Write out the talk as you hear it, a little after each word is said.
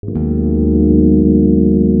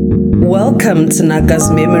Welcome to Naga's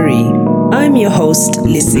Memory. I'm your host,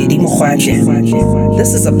 Lesedi Mokgwatle.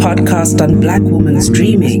 This is a podcast on Black women's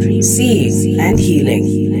dreaming, seeing, and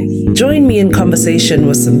healing. Join me in conversation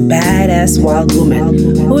with some badass wild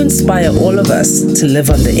women who inspire all of us to live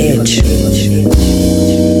on the edge.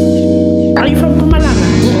 Are you from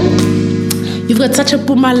Mpumalanga? You've got such a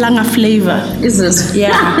Mpumalanga flavor. Is it?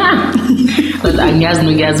 Yeah. But I guess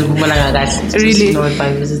Mpumalanga guys. Really? Know it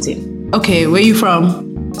by visiting. Okay, where are you from?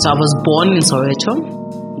 So I was born in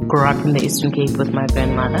Soweto, grew up in the Eastern Cape with my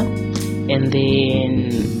grandmother, and then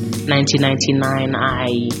 1999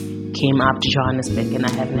 I came up to Johannesburg and I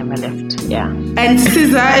have never left. Yeah. And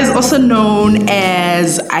Caesar is also known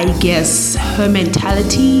as, I guess, her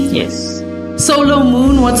mentality. Yes. Solo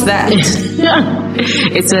moon, what's that?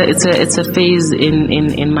 It's a phase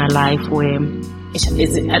in my life where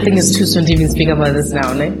I think it's too soon to even speak about this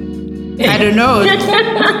now, ne? I don't know.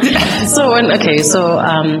 Solo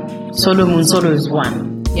is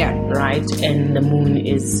one. Yeah. Right? And the moon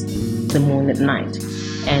is the moon at night.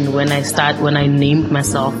 And when I named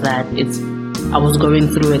myself that, I was going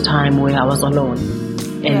through a time where I was alone.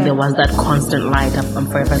 And there was that constant light. I'm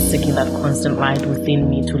forever seeking that constant light within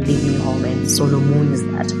me to lead me home. And solo moon is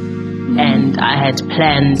that. Mm-hmm. And I had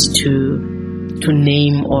planned to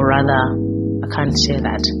name, or rather, I can't share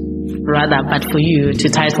that. Rather, but for you to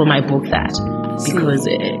title my book that, because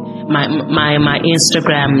my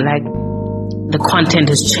Instagram, like, the content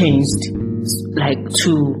has changed, like,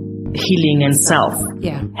 to healing and self.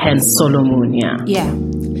 Yeah. Hence Solo Moon. Yeah. Yeah.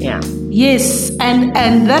 Yeah. Yes, and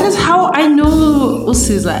that is how I know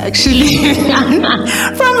Usiza actually from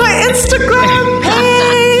her Instagram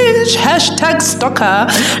page. #stalker.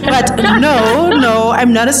 But no,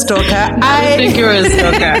 I'm not a stalker. I think you're a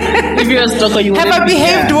stalker. If you're a stalker, you wouldn't have I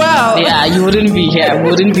behaved here. Well? Yeah, you wouldn't be here. We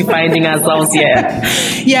wouldn't be finding ourselves here.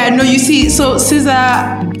 Yeah, no, you see, so Caesar,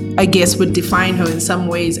 I guess, would define her in some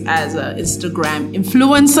ways as an Instagram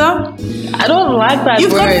influencer. I don't like that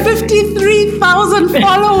You've word. You've got 53,000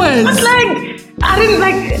 followers. It's like, I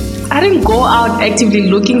didn't go out actively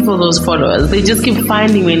looking for those followers. They just keep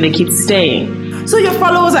finding me and they keep staying. So your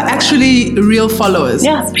followers are actually real followers?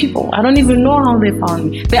 Yes, people. I don't even know how they found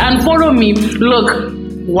me. They unfollow me. Look,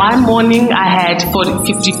 one morning I had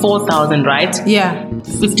 54,000, right? Yeah.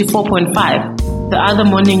 54.5. The other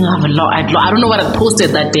morning I don't know what I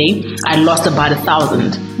posted that day. I lost about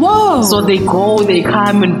 1,000. Whoa. So they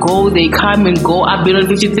come and go. I've been on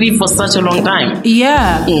 53 for such a long time.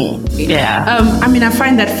 Yeah. Yeah. I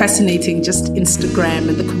find that fascinating, just Instagram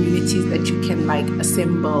and the communities that you can like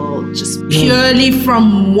assemble just purely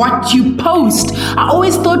from what you post. I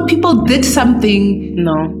always thought people did something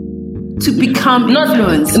to become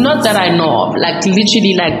influenced. Not that I know of. Like,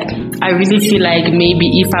 literally, like, I really feel like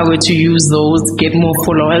maybe if I were to use those, get more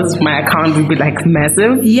followers, my account would be like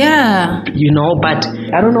massive. Yeah. But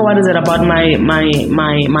I don't know what is it about my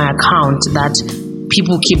account that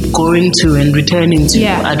people keep going to and returning to.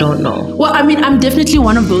 Yeah. I don't know. Well, I'm definitely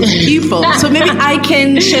one of those people. So maybe I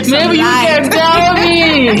can shed some light. Maybe you can tell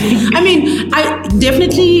me.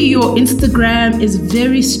 Your Instagram is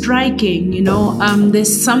very striking,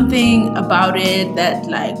 there's something about it that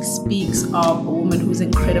like speaks of a woman who's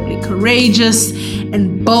incredibly courageous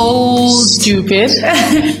and bold. Stupid.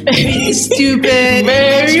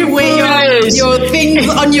 Very you wear your things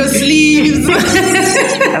on your sleeves.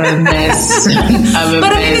 I'm a mess.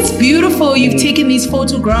 But it's beautiful. You've taken these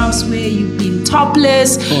photographs where you've been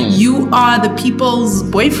topless. You are the people's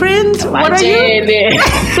boyfriend. What are you?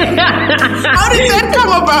 How did that come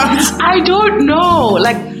about? I don't know.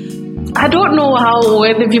 I don't know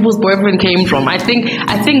where the people's boyfriend came from. I think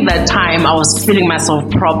that time I was feeling myself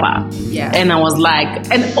proper. Yeah. And I was like,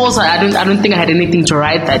 and also I don't think I had anything to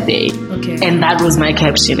write that day. Okay. And that was my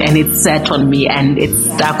caption, and it sat on me and it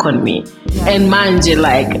stuck on me. Yeah. And manje,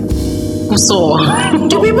 like, so.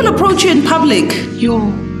 Do people approach you in public?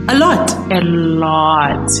 A lot.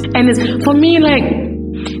 And it's, for me, like,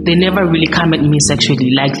 they never really come at me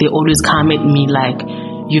sexually. Like, they always come at me like,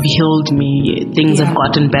 you've healed me, things have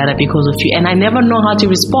gotten better because of you. And I never know how to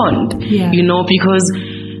respond, because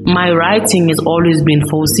my writing has always been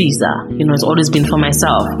for Caesar. It's always been for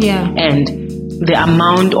myself. Yeah. And the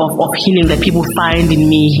amount of healing that people find in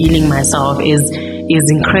me healing myself is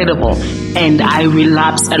incredible. And I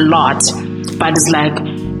relapse a lot. But it's like,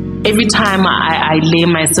 every time I lay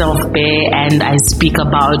myself bare and I speak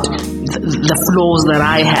about the flaws that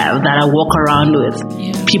I have, that I walk around with,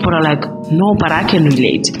 people are like, no, but I can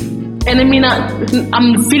relate. And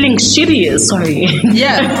I'm feeling shitty, sorry.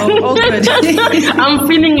 Yeah, all good. I'm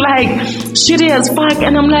feeling like shitty as fuck.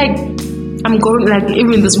 And I'm like, I'm going, like,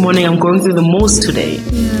 even this morning, I'm going through the most today,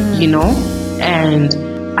 and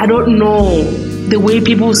I don't know. The way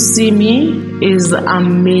people see me is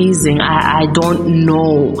amazing. I don't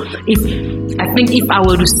know. I think if I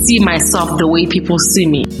were to see myself the way people see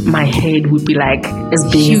me, my head would be like as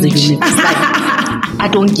big as the unit. It's like, I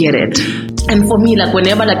don't get it. And for me, like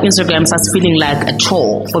whenever like Instagram starts feeling like a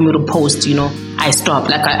chore for me to post, you know, I stop.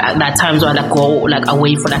 Like at times where I like go like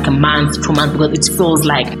away for like a month, 2 months, because it feels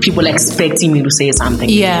like people are expecting me to say something.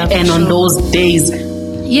 Yeah. And on those days,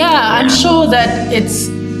 I'm sure that it's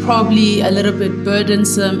probably a little bit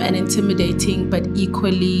burdensome and intimidating, but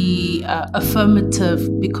equally affirmative,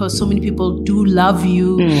 because so many people do love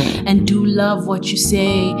you and do love what you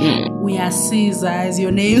say. We are Caesars, your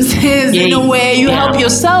name says, in a way. You help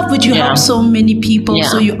yourself, but you help so many people.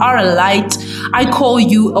 So you are a light. I call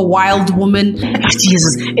you a wild woman.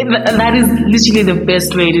 Jesus, that is literally the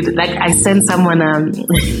best way to, like, I sent someone,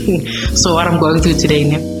 so what I'm going through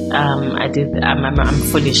today, I'm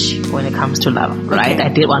foolish when it comes to love, right? I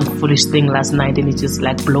did one foolish thing last night and it just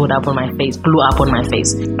like blew up on my face.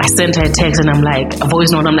 I sent her a text and I'm like, a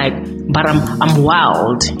voice note, I'm like, but I'm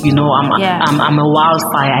wild, you know, I'm a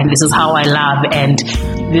wildfire, and this is how I love, and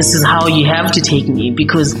this is how you have to take me,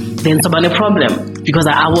 because then it's about a problem, because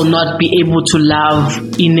I will not be able to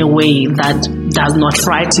love in a way that does not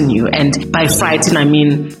frighten you. And by frighten, I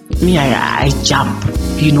mean, me, I jump,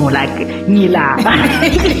 you know, like, Nila.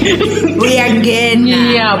 We again.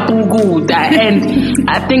 Yeah, Puguda. And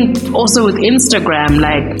I think also with Instagram,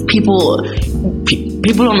 like, people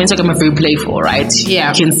on Instagram are very playful, right?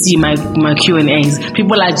 Yeah. You can see my Q&As.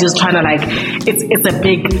 People are just trying to like, it's a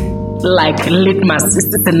big, like, litmus.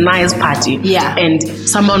 It's a nice party. Yeah. And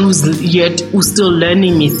someone who's still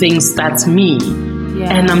learning me thinks that's me.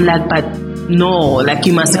 Yeah. And I'm like, but no, like,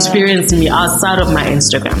 you must experience me outside of my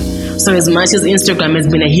Instagram. So as much as Instagram has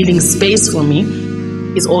been a healing space for me,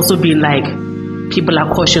 it's also been like, people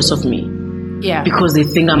are cautious of me. Yeah. Because they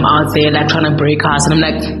think I'm out there like trying to break us, and I'm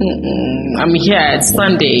like, I'm here, it's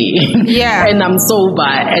Sunday. Yeah. And I'm sober,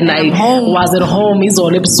 and I was at home, you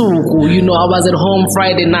know, I was at home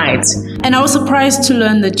Friday night. And I was surprised to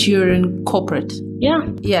learn that you're in corporate. Yeah.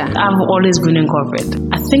 Yeah. I've always been in corporate.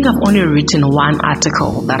 I think I've only written one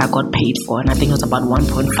article that I got paid for, and I think it was about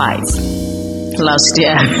 1.5. last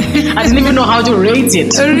year. I didn't even know how to rate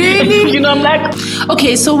it. Really? You know, I'm like...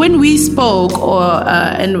 Okay, so when we spoke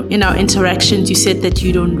and in our interactions, you said that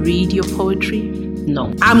you don't read your poetry.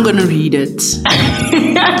 No. I'm going to read it.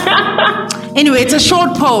 Anyway, it's a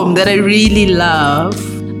short poem that I really love.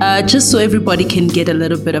 Just so everybody can get a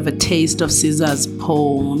little bit of a taste of Caesar's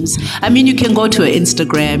poems. I mean, you can go to her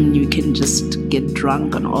Instagram and you can just get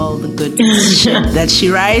drunk on all the good shit that she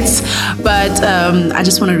writes. But I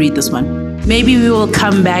just want to read this one. Maybe we will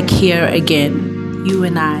come back here again, you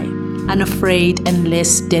and I, unafraid and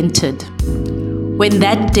less dented. When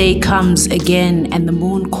that day comes again and the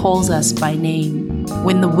moon calls us by name,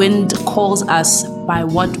 when the wind calls us by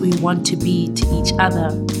what we want to be to each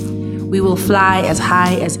other, we will fly as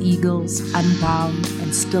high as eagles, unbound,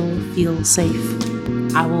 and still feel safe.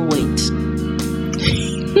 I will wait.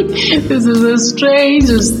 This is the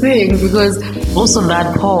strangest thing, because also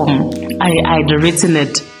that poem, I'd written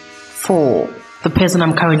it for the person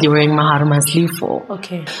I'm currently wearing my heart on my sleeve for.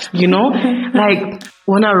 Okay. You know? Like,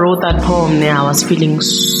 when I wrote that poem there, I was feeling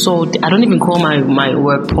so... I don't even call my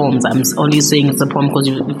work poems. I'm only saying it's a poem because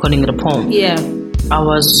you're calling it a poem. Yeah. I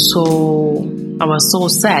was so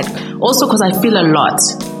sad. Also because I feel a lot.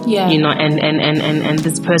 Yeah. You know, and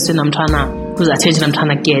this person whose attention I'm trying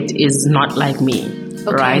to get is not like me.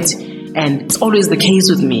 Okay. Right? And it's always the case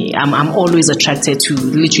with me. I'm always attracted to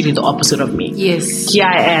literally the opposite of me. Yes. Here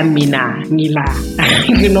I am, Mila.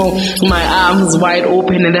 You know, my arms wide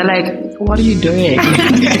open, and they're like, what are you doing?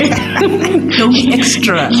 Don't be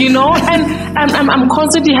extra. You know, and I'm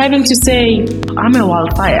constantly having to say, I'm a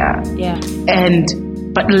wildfire. Yeah.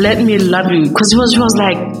 But let me love you. Because she was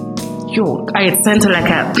like, yo, I had sent her like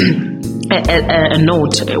a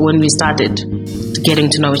note when we started getting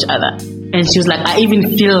to know each other. And she was like, I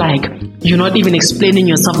even feel like you're not even explaining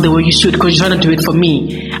yourself the way you should because you're trying to do it for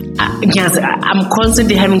me. I'm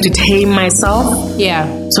constantly having to tame myself.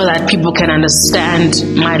 Yeah. So that people can understand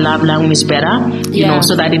my love language better. You know,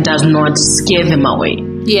 so that it does not scare them away.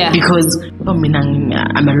 Yeah. Because I'm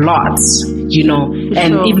a lot, you know.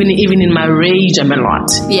 And even in my rage, I'm a lot.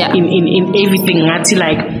 Yeah. In everything, I feel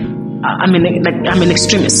like I'm an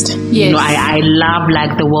extremist. Yes. You know, I love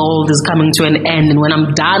like the world is coming to an end, and when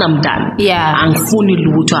I'm done, I'm done. Yeah. I'm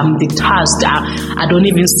detached. I don't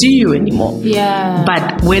even see you anymore. Yeah.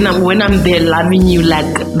 But when I'm there loving you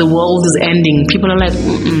like the world is ending, people are like,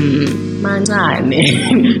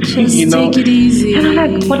 just you know? take it easy. And I'm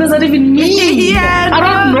like, what does that even mean? Yeah, I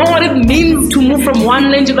don't know what it means to move from from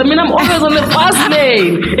one lane to the. I mean, I'm always on the fast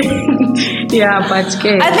lane. Yeah, but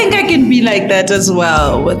okay. I think I can be like that as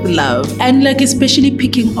well with love, and like especially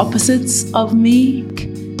picking opposites of me,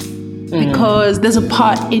 because there's a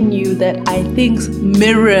part in you that I think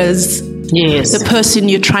mirrors. Yes. The person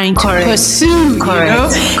you're trying to pursue.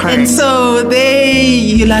 Correct. And so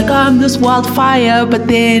you're like, oh, I'm this wildfire, but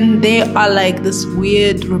then they are like this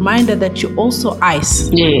weird reminder that you're also ice.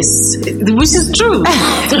 Yes, which is true.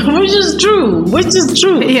 Which is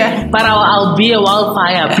true. Yeah. But I'll be a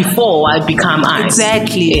wildfire before I become ice.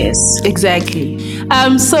 Exactly. Yes. Exactly.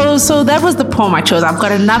 So that was the poem I chose. I've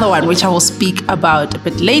got another one which I will speak about a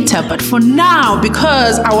bit later. But for now,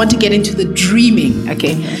 because I want to get into the dreaming,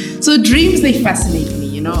 okay? So dreams, they fascinate me,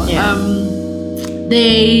 you know. Yeah.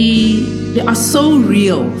 They are so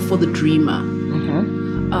real for the dreamer.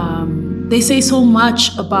 They say so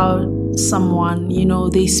much about someone, you know.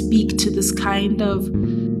 They speak to this kind of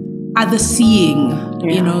other seeing,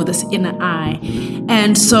 you know, this inner eye.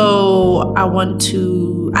 And so I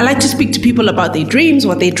like to speak to people about their dreams,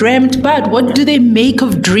 what they dreamt, but what do they make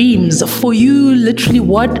of dreams? For you, literally,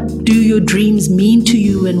 what do your dreams mean to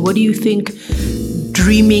you, and what do you think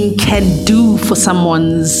dreaming can do for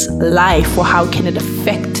someone's life, or how can it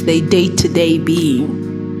affect their day-to-day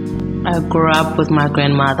being? I grew up with my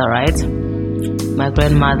grandmother, right? My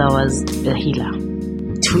grandmother was a healer.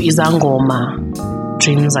 To Izangoma,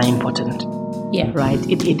 dreams are important. Yeah. Right?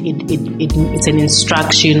 It's an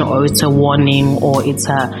instruction, or it's a warning, or it's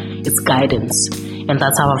guidance. And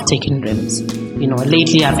that's how I've taken dreams. You know,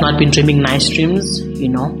 lately I've not been dreaming nice dreams, you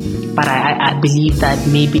know, but I believe that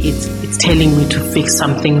maybe it's telling me to fix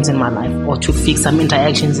some things in my life, or to fix some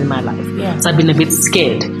interactions in my life. Yeah. So I've been a bit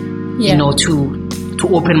scared, you know, to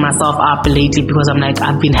open myself up lately, because I'm like,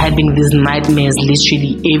 I've been having these nightmares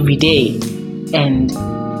literally every day, and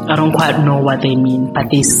I don't quite know what they mean, but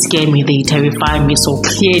they scare me, they terrify me so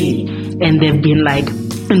clearly, and they've been like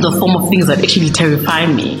in the form of things that actually terrify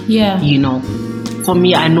me. Yeah. You know, for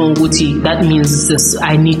me, I know Uti, that means this,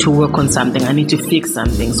 I need to work on something, I need to fix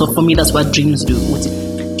something. So for me, that's what dreams do.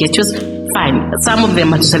 Uti, get yours fine. Some of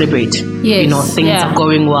them are to celebrate. Yes. You know, things are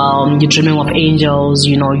going well. You're dreaming of angels.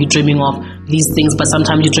 You know, you're dreaming of these things, but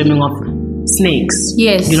sometimes you're dreaming of snakes.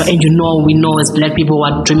 Yes. You know, and we know as black people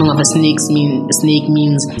what dreaming of a snake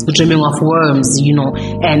means you're dreaming of worms, you know,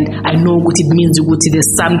 and I know what it means.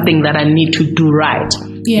 There's something that I need to do right.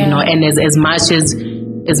 Yeah. You know, and as much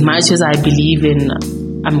as I believe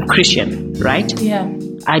I'm Christian, right? Yeah.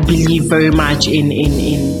 I believe very much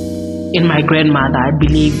in my grandmother. I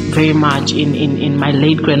believe very much in my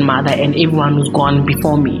late grandmother and everyone who's gone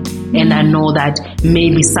before me. And I know that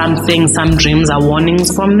maybe some dreams are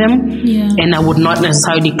warnings from them. Yeah. And I would not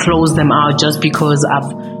necessarily close them out just because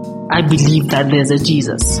I believe that there's a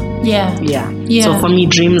Jesus. Yeah. Yeah. So for me,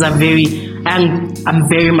 dreams are I'm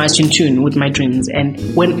very much in tune with my dreams. And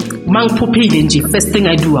when first thing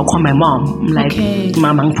I do, I call my mom. I'm like,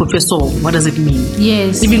 Mama, so what does it mean?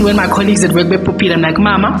 Yes. Even when my colleagues at work I'm like,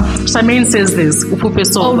 Mama, Charmaine says this.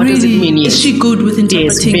 So what does it mean? Yes. Is she good with interpreting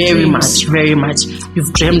Yes, very dreams? very much.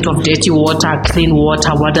 You've dreamt of dirty water, clean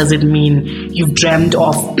water. What does it mean? You've dreamt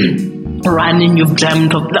of running, you've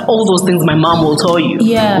dreamt of all those things. My mom will tell you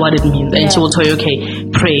what it means, and she will tell you, okay,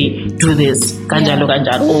 pray, do this, ganjalo.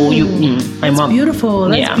 My mom. Beautiful.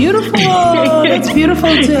 That's beautiful. It's beautiful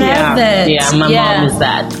to have that. Yeah, my mom is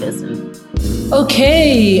that. Listen.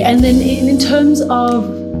 Okay, and then in terms of,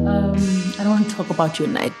 I don't want to talk about your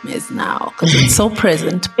nightmares now because it's so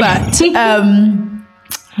present. But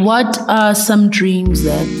what are some dreams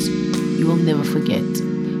that you will never forget?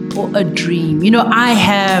 Or a dream? You know, I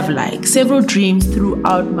have like several dreams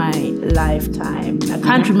throughout my lifetime. I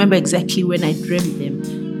can't remember exactly when I dreamed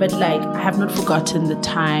them, but like I have not forgotten the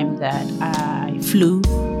time that I flew.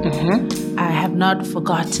 I have not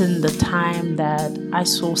forgotten the time that I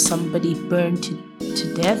saw somebody burned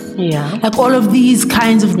to death. Yeah. Like all of these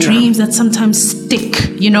kinds of dreams that sometimes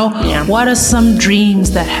stick, you know? Yeah. What are some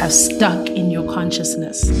dreams that have stuck in your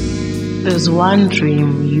consciousness? There's one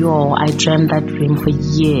dream, I dreamt that dream for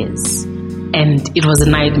years, and it was a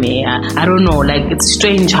nightmare. I don't know, like it's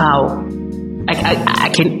strange how I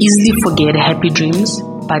can easily forget happy dreams,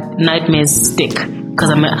 but nightmares stick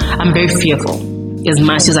because I'm very fearful. As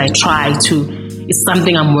much as I try to, it's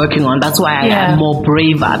something I'm working on. That's why I'm more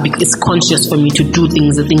braver, because it's conscious for me to do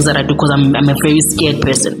the things that I do, because I'm a very scared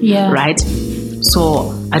person. Yeah. Right?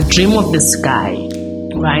 So I dream of this guy.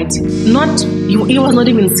 Right? He was not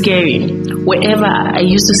even scary. Wherever I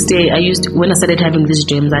used to stay, when I started having these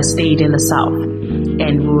dreams, I stayed in the south,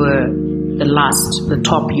 and we were the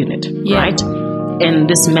top unit, right? And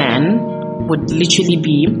this man would literally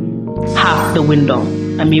be half the window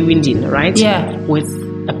Indian, right? Yeah. With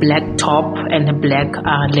a black top and a black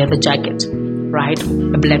leather jacket, right?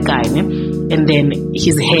 A black guy, and then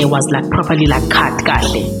his hair was like properly like cut,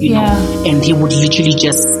 you know, and he would literally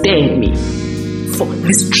just stare at me. So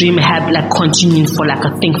this dream had like continued for like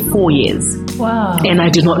I think 4 years. Wow. And I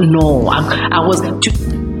did not know. I was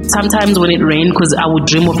sometimes when it rained, because I would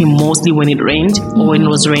dream of him mostly when it rained or when it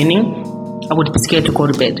was raining, I would be scared to go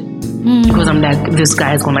to bed because I'm like, this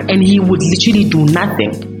guy is gonna, and he would literally do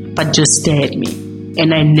nothing but just stare at me,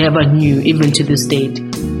 and I never knew, even to this date,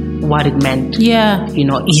 what it meant. Yeah. You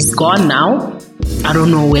know, he's gone now. I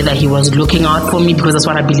don't know whether he was looking out for me, because that's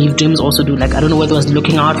what I believe dreams also do. Like, I don't know whether he was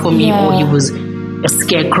looking out for me or he was a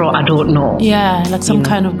scarecrow. I don't know. Yeah, like some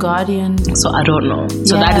kind of guardian. So I don't know.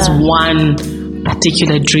 So that is one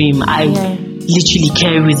particular dream I literally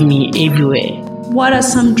carry with me everywhere. What are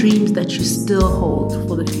some dreams that you still hold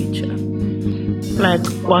for the future? Like,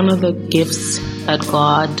 one of the gifts that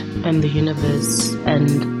God and the universe and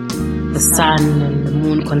the sun and the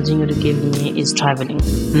moon continue to give me is traveling.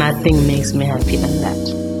 Nothing makes me happy than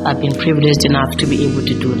that. I've been privileged enough to be able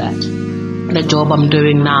to do that. The job I'm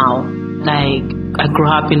doing now, like, I grew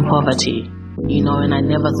up in poverty, you know, and I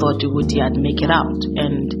never thought I'd make it out.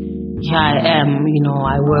 And here I am, you know,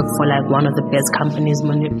 I work for like one of the best companies,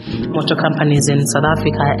 motor companies in South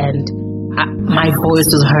Africa, and my voice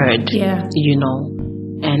is heard, you know,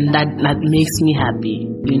 and that makes me happy,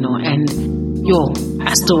 you know. And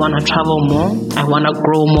I still want to travel more. I want to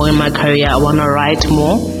grow more in my career. I want to write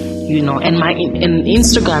more, you know. And and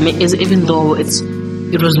Instagram is, even though it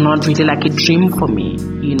was not really like a dream for me,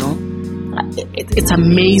 you know, it's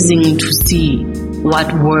amazing to see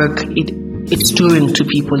what work it's doing to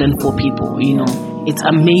people and for people, you know. It's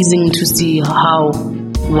amazing to see how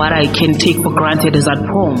what I can take for granted as that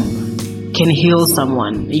poem can heal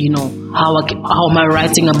someone, you know. How am I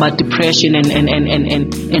writing about depression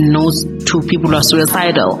and notes to people who are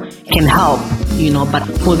suicidal can help, you know. But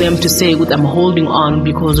for them to say, I'm holding on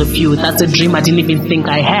because of you, that's a dream I didn't even think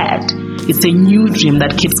I had. It's a new dream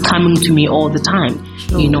that keeps coming to me all the time,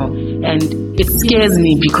 you know. And it scares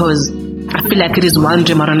me because I feel like it is one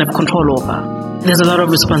dream I don't have control over. There's a lot of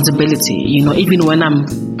responsibility, you know. Even when I'm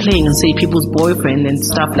playing and say people's boyfriend and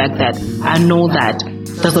stuff like that, I know that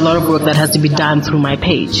there's a lot of work that has to be done through my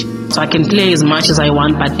page. So I can play as much as I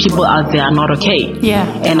want, but people out there are not okay. Yeah.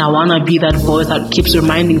 And I want to be that voice that keeps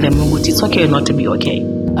reminding them it's okay not to be okay.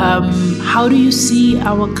 How do you see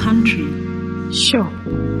our country? Sure.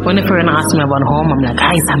 When a friend asks me about home, I'm like,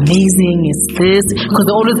 it's amazing, it's this. Because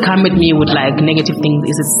they always come at me with like negative things.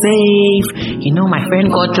 Is it safe? You know, my friend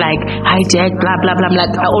got like hijacked, blah, blah, blah. I'm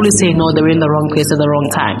like, I always say, no, they're in the wrong place at the wrong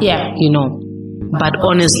time. Yeah. You know. But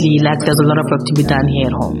honestly, like, there's a lot of work to be done here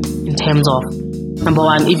at home in terms of, number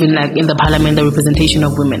one, even like in the parliament, the representation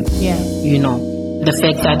of women. Yeah. You know, the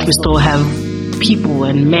fact that we still have people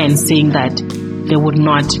and men saying that they would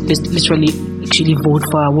not literally actually vote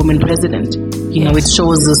for a woman president. You know, it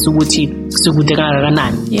shows us you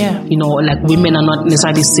know, like, women are not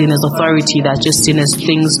necessarily seen as authority, they're just seen as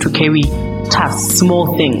things to carry tasks,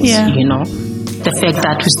 small things, you know. The fact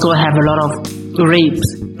that we still have a lot of the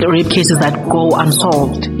rape cases that go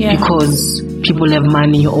unsolved because people have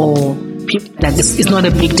money, or like it's not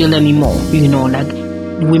a big deal anymore, you know, like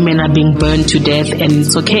women are being burned to death and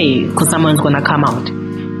it's okay because someone's gonna come out.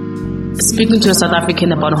 Speaking to a South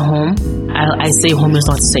African about home, I say home is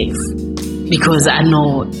not safe. Because I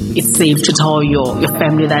know it's safe to tell your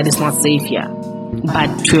family that it's not safe here.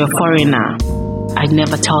 But to a foreigner, I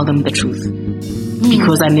never tell them the truth.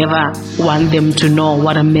 Because I never want them to know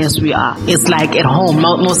what a mess we are. It's like at home,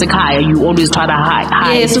 Mosekaya, you always try to hide.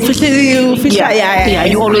 Yes,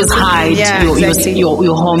 you always hide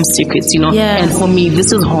your home secrets, you know. And for me,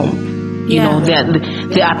 this is home. You know,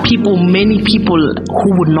 there are many people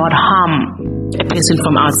who would not harm a person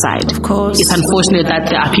from outside. Of course. It's unfortunate that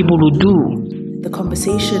there are people who do. The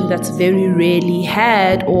conversation that's very rarely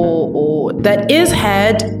had or that is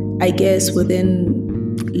had, I guess, within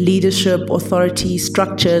leadership authority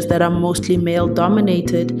structures that are mostly male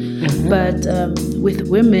dominated. Mm-hmm. But with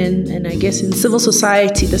women, and I guess in civil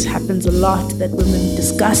society, this happens a lot, that women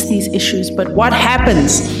discuss these issues. But what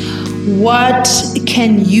happens? What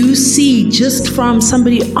can you see just from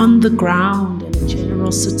somebody on the ground and a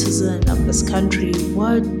general citizen of this country?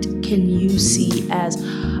 What can you see as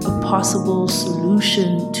a possible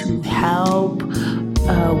solution to help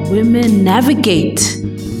women navigate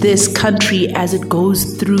this country as it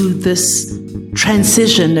goes through this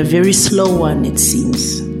transition, a very slow one, it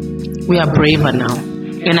seems? We are braver now.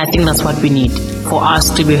 And I think that's what we need. For us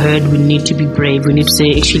to be heard, we need to be brave. We need to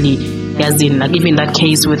say, actually, as in, like, even that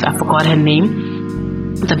case with, I forgot her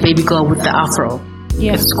name, the baby girl with the afro.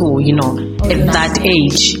 at school, at that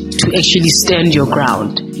age, to actually stand your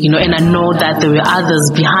ground, and I know that there were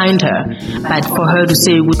others behind her, but for her to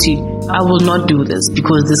say, Guti, I will not do this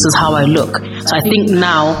because this is how I look. So I think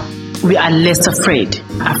now we are less afraid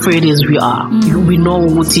as we are. We know,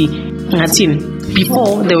 Guti,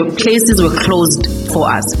 before the places were closed for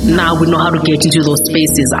us. Now we know how to get into those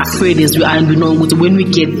spaces, afraid as we are, and we know when we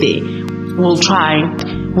get there, we will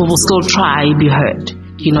still try, be heard.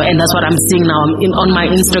 And that's what I'm seeing now on my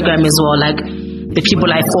Instagram as well. Like the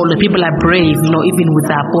people I follow, people are brave, even with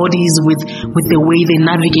their bodies, with the way they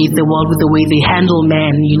navigate the world, with the way they handle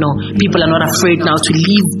men, people are not afraid now to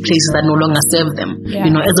leave places that no longer serve them,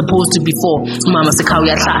 as opposed to before.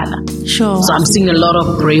 Sure. So I'm seeing a lot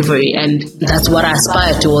of bravery, and that's what I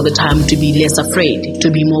aspire to all the time, to be less afraid,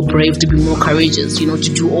 to be more brave, to be more courageous, to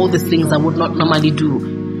do all the things I would not normally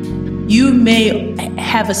do. You may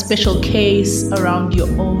have a special case around your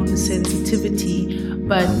own sensitivity,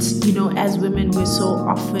 but as women, we're so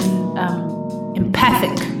often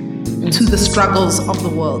empathic to the struggles of the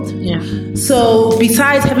world. Yeah. So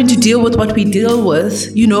besides having to deal with what we deal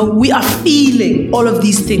with, we are feeling all of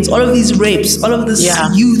these things, all of these rapes, all of this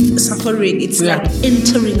youth suffering. It's like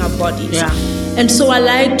entering our bodies. Yeah. And so I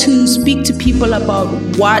like to speak to people about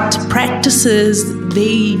what practices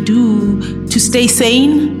they do to stay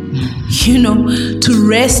sane, to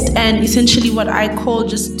rest, and essentially what I call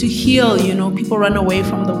just to heal. People run away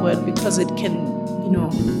from the word because it can,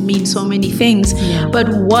 mean so many things. Yeah. But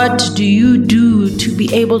what do you do to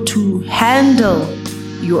be able to handle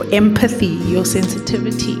your empathy, your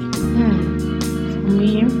sensitivity? For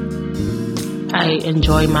me, I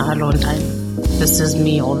enjoy my alone time. This is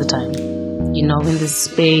me all the time. In this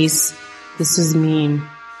space, this is me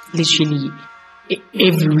literally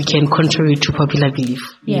every weekend, contrary to popular belief.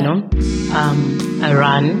 I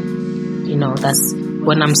run, that's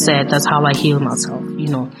when I'm sad, that's how I heal myself.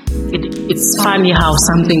 It's funny how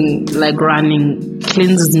something like running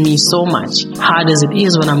cleanses me so much, hard as it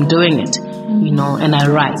is when I'm doing it, and I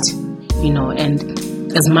write,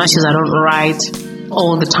 and as much as I don't write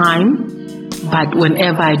all the time, but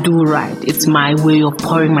whenever I do write, it's my way of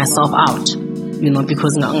pouring myself out,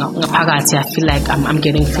 because I feel like I'm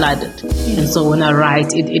getting flooded. And so when I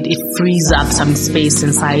write, it frees up some space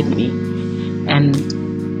inside me. And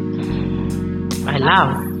I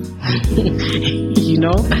love,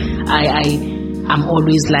 I'm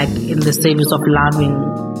always like in the service of loving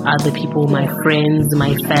other people, my friends,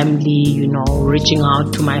 my family, reaching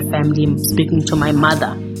out to my family, speaking to my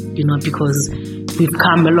mother, because we've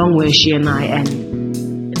come a long way, she and I, and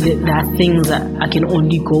there are things that I can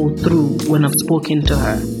only go through when I've spoken to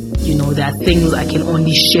her. There are things I can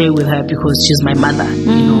only share with her because she's my mother.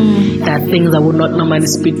 There are things I would not normally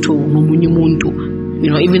speak to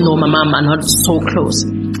even though my mom are not so close.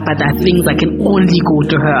 But there are things I can only go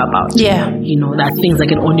to her about. Yeah. There are things I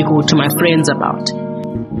can only go to my friends about.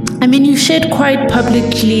 You shared quite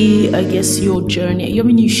publicly, I guess, your journey.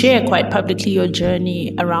 You share quite publicly your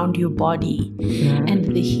journey around your body and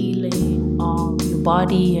the healing of your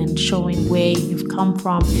body and showing where you've come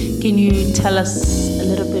from. Can you tell us a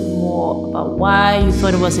little bit more about why you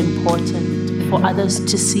thought it was important for others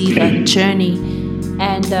to see that journey,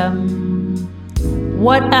 and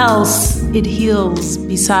what else it heals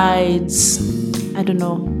besides, I don't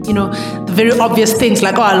know, the very obvious things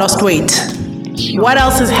like, I lost weight. What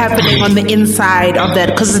else is happening on the inside of that?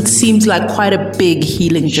 Because it seems like quite a big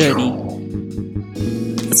healing journey.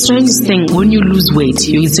 The strangest thing, when you lose weight,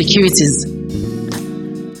 your insecurities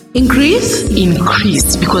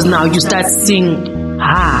increase, because now you start seeing,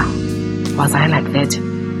 was I like that?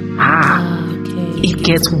 Okay. It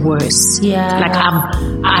gets worse. Yeah. Like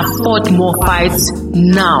I've fought more fights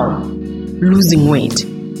now, losing weight,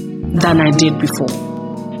 than I did before.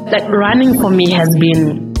 Like running for me has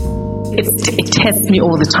been, it tests me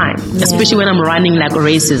all the time, especially when I'm running like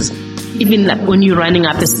races. Even like when you're running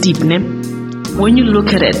up a steep, when you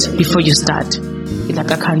look at it before you start, you're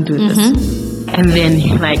like, I can't do this. And then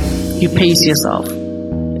you pace yourself.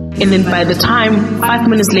 And then by the time 5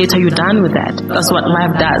 minutes later you're done with that. That's what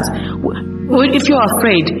life does. If you're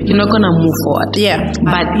afraid, you're not gonna move forward. Yeah.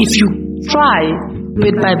 But if you try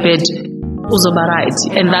bit by bit,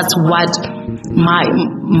 and that's what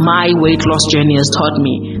my weight loss journey has taught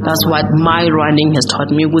me. That's what my running has taught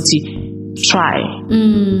me. Try.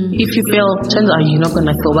 If you fail, chances are you're not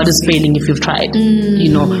gonna fail. What is failing if you've tried?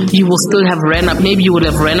 You will still have ran up. Maybe you would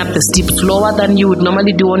have ran up the steep slower than you would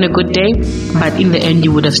normally do on a good day, but in the end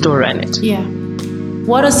you would have still ran it. Yeah.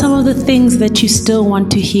 What are some of the things that you still want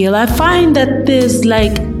to heal? I find that there's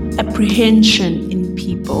apprehension in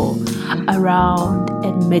people around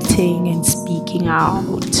admitting and speaking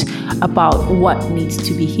out about what needs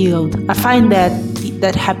to be healed. I find that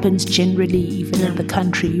happens generally even in the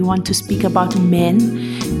country. You want to speak about men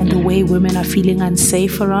and the way women are feeling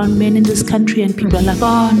unsafe around men in this country, and people are like,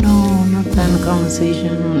 oh no, not that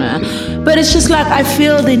conversation. But it's just like, I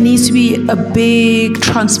feel there needs to be a big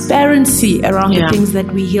transparency around the things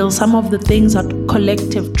that we heal. Some of the things are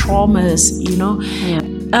collective traumas, you know.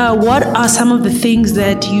 What are some of the things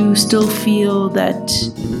that you still feel that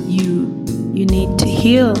you need to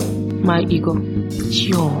heal? My ego.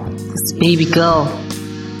 This baby girl.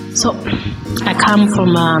 So I come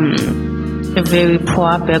from a very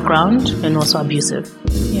poor background and also abusive,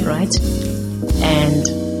 right? And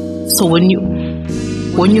so when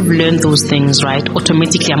you've learned those things, right,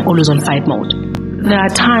 automatically I'm always on fight mode. There are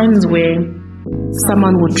times where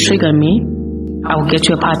someone would trigger me. I'll get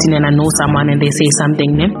to a party and I know someone and they say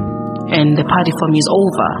something, and the party for me is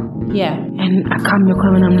over. Yeah. And I come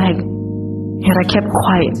and I'm like, had I kept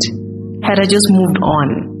quiet, had I just moved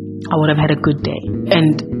on, I would have had a good day.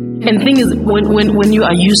 And the thing is, when you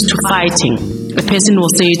are used to fighting, a person will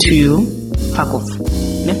say to you, fuck off.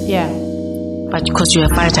 Yeah. But because you're a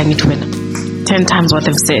fighter, I need to win 10 times what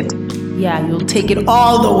they've said. Yeah, you'll take it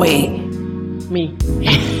all the way. Me.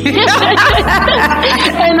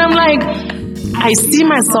 And I'm like, I see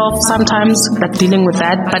myself sometimes like dealing with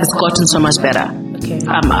that, but it's gotten so much better. Okay.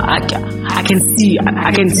 I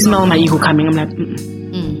can smell my ego coming. I'm like,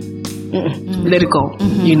 let it go,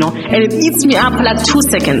 you know. And it eats me up like 2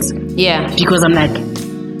 seconds. Yeah. Because I'm like,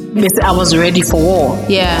 I was ready for war.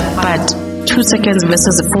 Yeah. But 2 seconds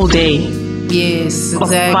versus a full day. Yes,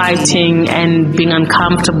 exactly. Of fighting and being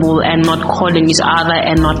uncomfortable and not calling each other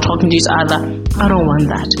and not talking to each other. I don't want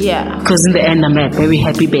that. Yeah. Because in the end, I'm a very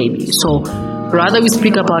happy baby. So rather we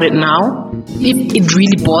speak about it now. If it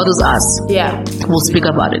really bothers us, we'll speak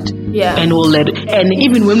about it. Yeah. And we'll let it. And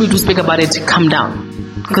even when we do speak about it, calm down.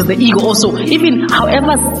 Because the ego also, even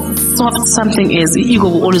however soft something is, the ego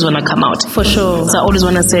will always want to come out. For sure. So I always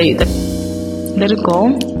want to say, let it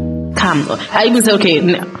go. Come. I even say, okay,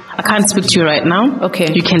 I can't speak to you right now.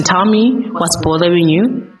 Okay. You can tell me what's bothering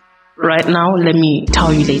you right now. Let me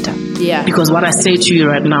tell you later. Yeah. Because what I say to you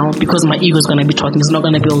right now, because my ego is going to be talking, it's not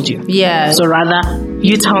going to build you. Yeah. So rather,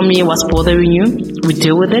 you tell me what's bothering you, we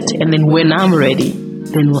deal with it, and then when I'm ready,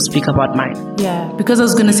 then we'll speak about mine. Yeah. Because I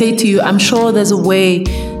was going to say to you, I'm sure there's a way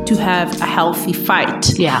to have a healthy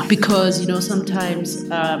fight. Yeah. Because, you know, sometimes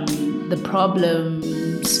the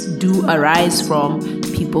problems do arise from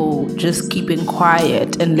people just keeping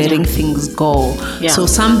quiet and letting things go. Yeah. So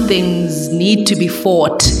some things need to be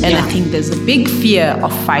fought, and I think there's a big fear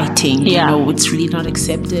of fighting. You know, it's really not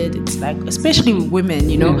accepted. It's like, especially with women,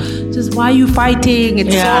 you know, just why are you fighting?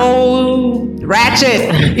 It's so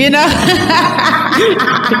ratchet, you know.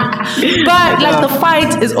 But like the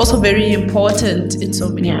fight is also very important in so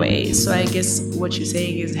many ways. So I guess what you're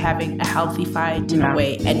saying is having a healthy fight in a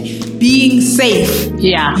way, and being safe.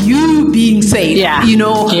 Yeah. You being safe. Yeah. You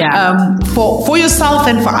know, for yourself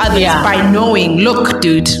and for others by knowing, look,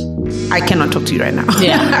 dude, I cannot talk to you right now.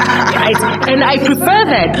 And I prefer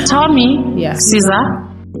that. Tell me, Caesar,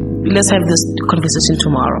 let's have this conversation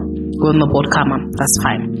tomorrow. When the board come on, that's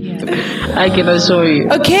fine. I can assure you.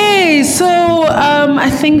 Okay, so I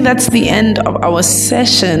think that's the end of our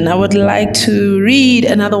session. I would like to read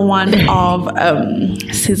another one of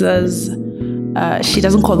Caesar's. She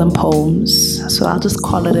doesn't call them poems, so I'll just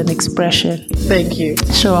call it an expression. Thank you.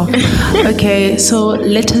 Sure. Okay, so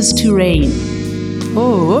Letters to Rain.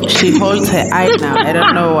 Oh, she holds her eye now. I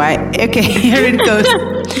don't know why. Okay, here it goes.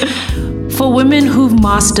 For women who've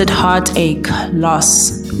mastered heartache,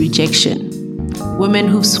 loss, rejection. Women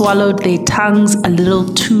who've swallowed their tongues a little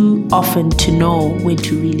too often to know when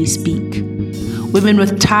to really speak. Women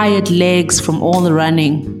with tired legs from all the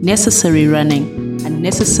running, necessary running,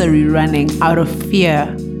 unnecessary running out of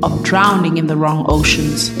fear of drowning in the wrong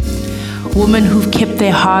oceans. Women who've kept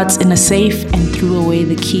their hearts in a safe and threw away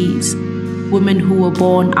the keys. Women who were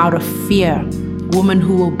born out of fear. Women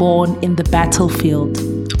who were born in the battlefield.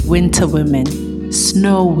 Winter women,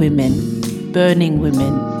 snow women, burning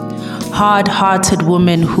women. Hard-hearted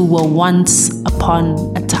women who were once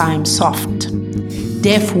upon a time soft.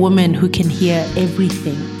 Deaf women who can hear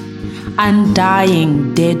everything.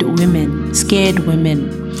 Undying dead women, scared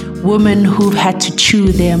women. Women who've had to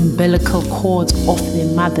chew their umbilical cords off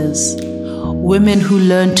their mothers. Women who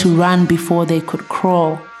learned to run before they could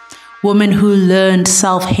crawl. Women who learned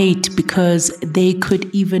self-hate because they could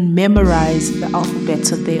even memorize the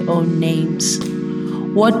alphabets of their own names.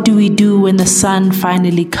 What do we do when the sun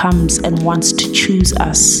finally comes and wants to choose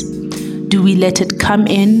us? Do we let it come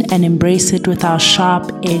in and embrace it with our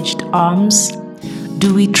sharp-edged arms?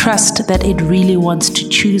 Do we trust that it really wants to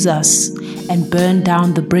choose us and burn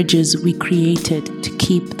down the bridges we created to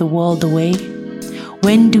keep the world away?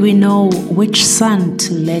 When do we know which sun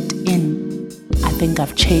to let in? I think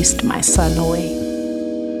I've chased my sun away.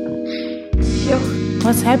 Yo.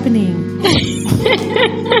 What's happening?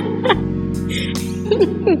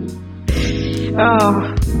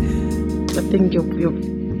 Oh, I think your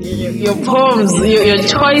poems, your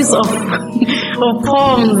choice of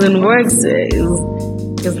poems and words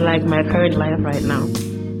is like my current life right now.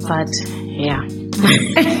 But yeah.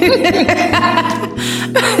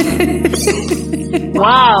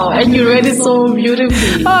 Wow, and you read it so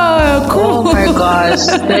beautifully. Oh, cool. Oh my gosh,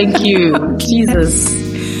 thank you. Jesus.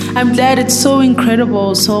 I'm glad. It's so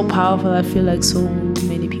incredible, so powerful. I feel like so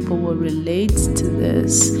many people will relate to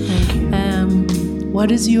this. Thank you.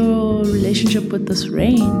 What is your relationship with this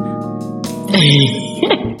rain?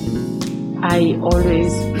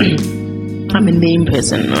 I'm a name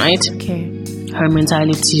person, right? Okay. Her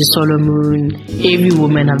mentality, solar moon, every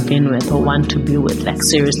woman I've been with or want to be with, like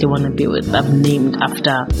seriously want to be with, I've named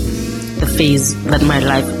after the phase that my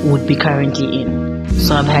life would be currently in.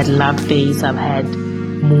 So I've had love phase, I've had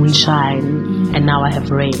moonshine, and now I have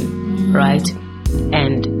rain, right?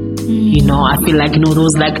 And I feel like,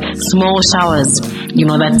 those like small showers,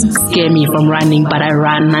 that scare me from running, but I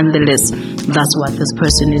run nonetheless. That's what this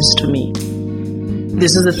person is to me.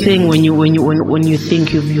 This is the thing when you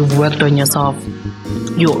think you've worked on yourself,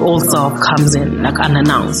 your old self comes in like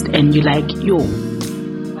unannounced, and you're like, yo,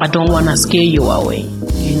 I don't want to scare you away,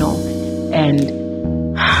 And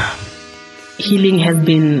healing has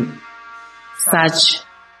been such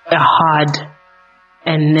a hard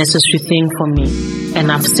and necessary thing for me,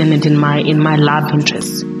 and I've seen it in my love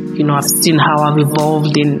interests. I've seen how I've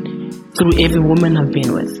evolved through every woman I've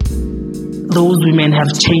been with. Those women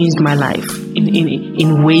have changed my life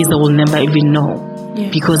in ways I will never even know,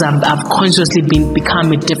 because I've consciously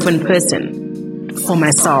become a different person for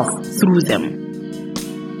myself through them.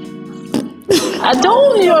 I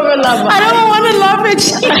told you I'm a lover. I don't want to love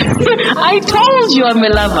it. I told you I'm a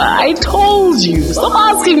lover. I told you. Stop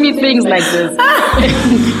asking me things like this.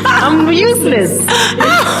 I'm useless.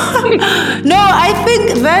 No, I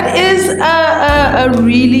think that is a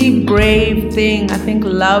really brave thing. I think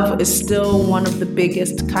love is still one of the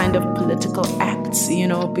biggest kind of political acts,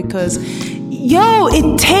 because,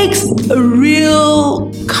 it takes a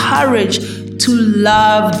real courage to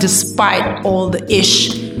love despite all the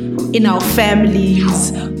ish in our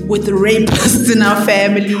families, with the rapists in our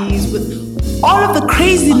families, with all of the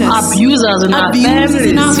craziness, abusers in our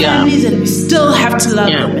families, and we still have to love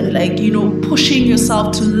them. And pushing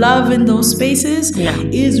yourself to love in those spaces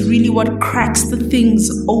is really what cracks the things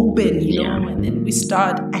open, and then we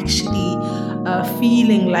start actually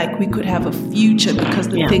feeling like we could have a future because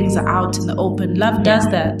the things are out in the open. Love does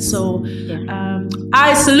that. So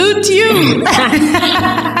I salute you.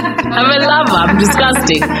 I'm a lover. I'm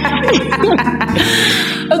disgusting.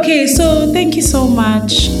 Okay, so thank you so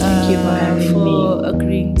much for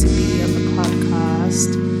agreeing to be on the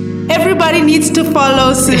podcast. Everybody needs to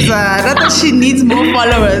follow Sizza. Not that she needs more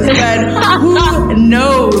followers, but who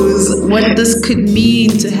knows what this could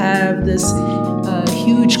mean to have this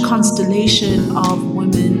huge constellation of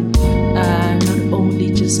women not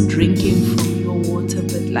only just drinking from your water,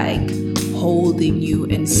 but like holding you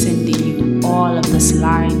and sending you all of this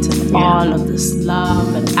light and all of this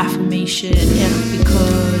love and affirmation,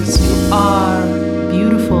 because you are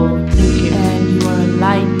beautiful. Thank you. And you are a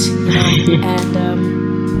light, and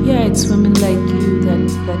it's women like you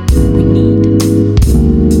that we